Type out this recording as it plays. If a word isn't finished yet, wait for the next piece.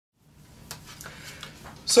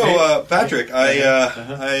So, Patrick,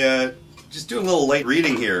 I just doing a little light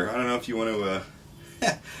reading here. I don't know if you want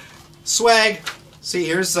to swag. See,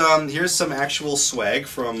 here's some actual swag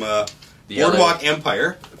from the Boardwalk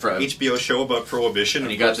Empire, from HBO show about Prohibition.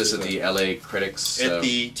 And you got this at the LA Critics at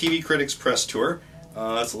the TV Critics press tour.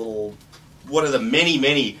 That's a little one of the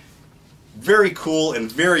many very cool and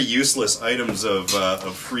very useless items of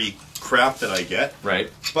free crap that I get. Right.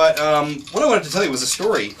 But what I wanted to tell you was a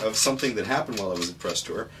story of something that happened while I was at press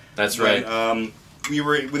tour. That's right.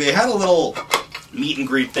 They had a little meet and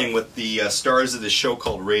greet thing with the stars of this show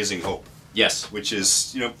called Raising Hope. Yes. Which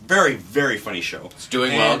is, very, very funny show. It's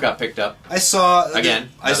doing well, got picked up. I saw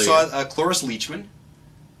Cloris Leachman,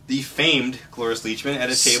 the famed Cloris Leachman, at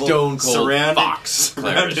a table Stone Cold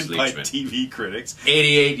surrounded by TV critics.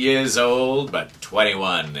 88 years old, but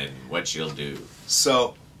 21 in what she'll do.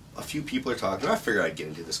 So, a few people are talking. I figured I'd get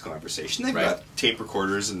into this conversation. They've got tape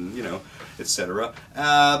recorders and, etc.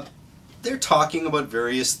 They're talking about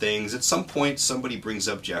various things. At some point, somebody brings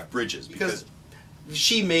up Jeff Bridges because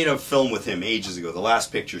she made a film with him ages ago, The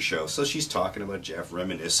Last Picture Show. So she's talking about Jeff,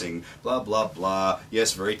 reminiscing, blah, blah, blah.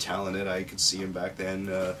 Yes, very talented. I could see him back then,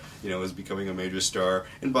 as becoming a major star.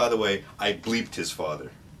 And by the way, I bleeped his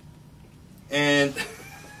father. And,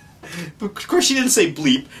 of course, she didn't say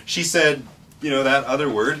bleep. She said, that other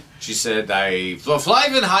word. She said, I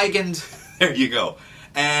Fleivenheigend. There you go.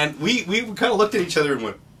 And we kind of looked at each other and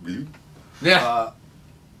went, bleep? Yeah.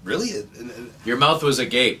 Really? Your mouth was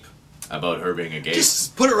agape about her being a gape.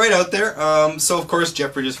 Just put it right out there. So, of course,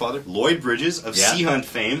 Jeff Bridges' father, Lloyd Bridges of Sea Hunt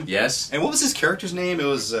fame. Yes. And what was his character's name? It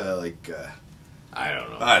was, I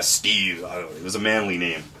don't know. Steve. I don't know. It was a manly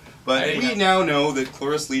name. But we now know that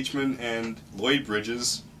Cloris Leachman and Lloyd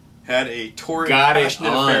Bridges had a torrid,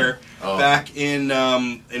 passionate affair back in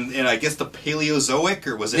I guess the Paleozoic,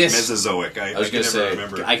 or was it Mesozoic? I was going to say,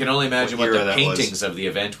 remember. I can only imagine what the paintings of the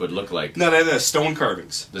event would look like. No, they're the stone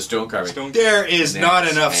carvings. The stone carving. There is not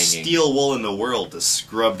enough steel wool in the world to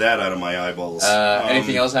scrub that out of my eyeballs.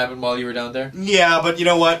 Anything else happened while you were down there? Yeah, but you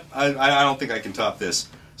know what? I don't think I can top this.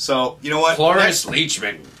 So, you know what? Cloris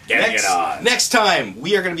Leachman, getting it on. Next time,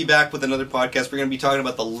 we are going to be back with another podcast. We're going to be talking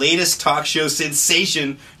about the latest talk show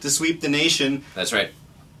sensation to sweep the nation. That's right.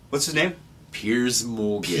 What's his name? Piers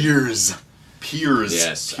Morgan. Piers.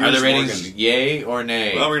 Yes. Piers Are the ratings yay or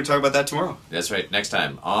nay? Well, we're going to talk about that tomorrow. That's right. Next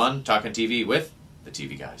time on Talkin' TV with the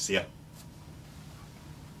TV Guys. See ya.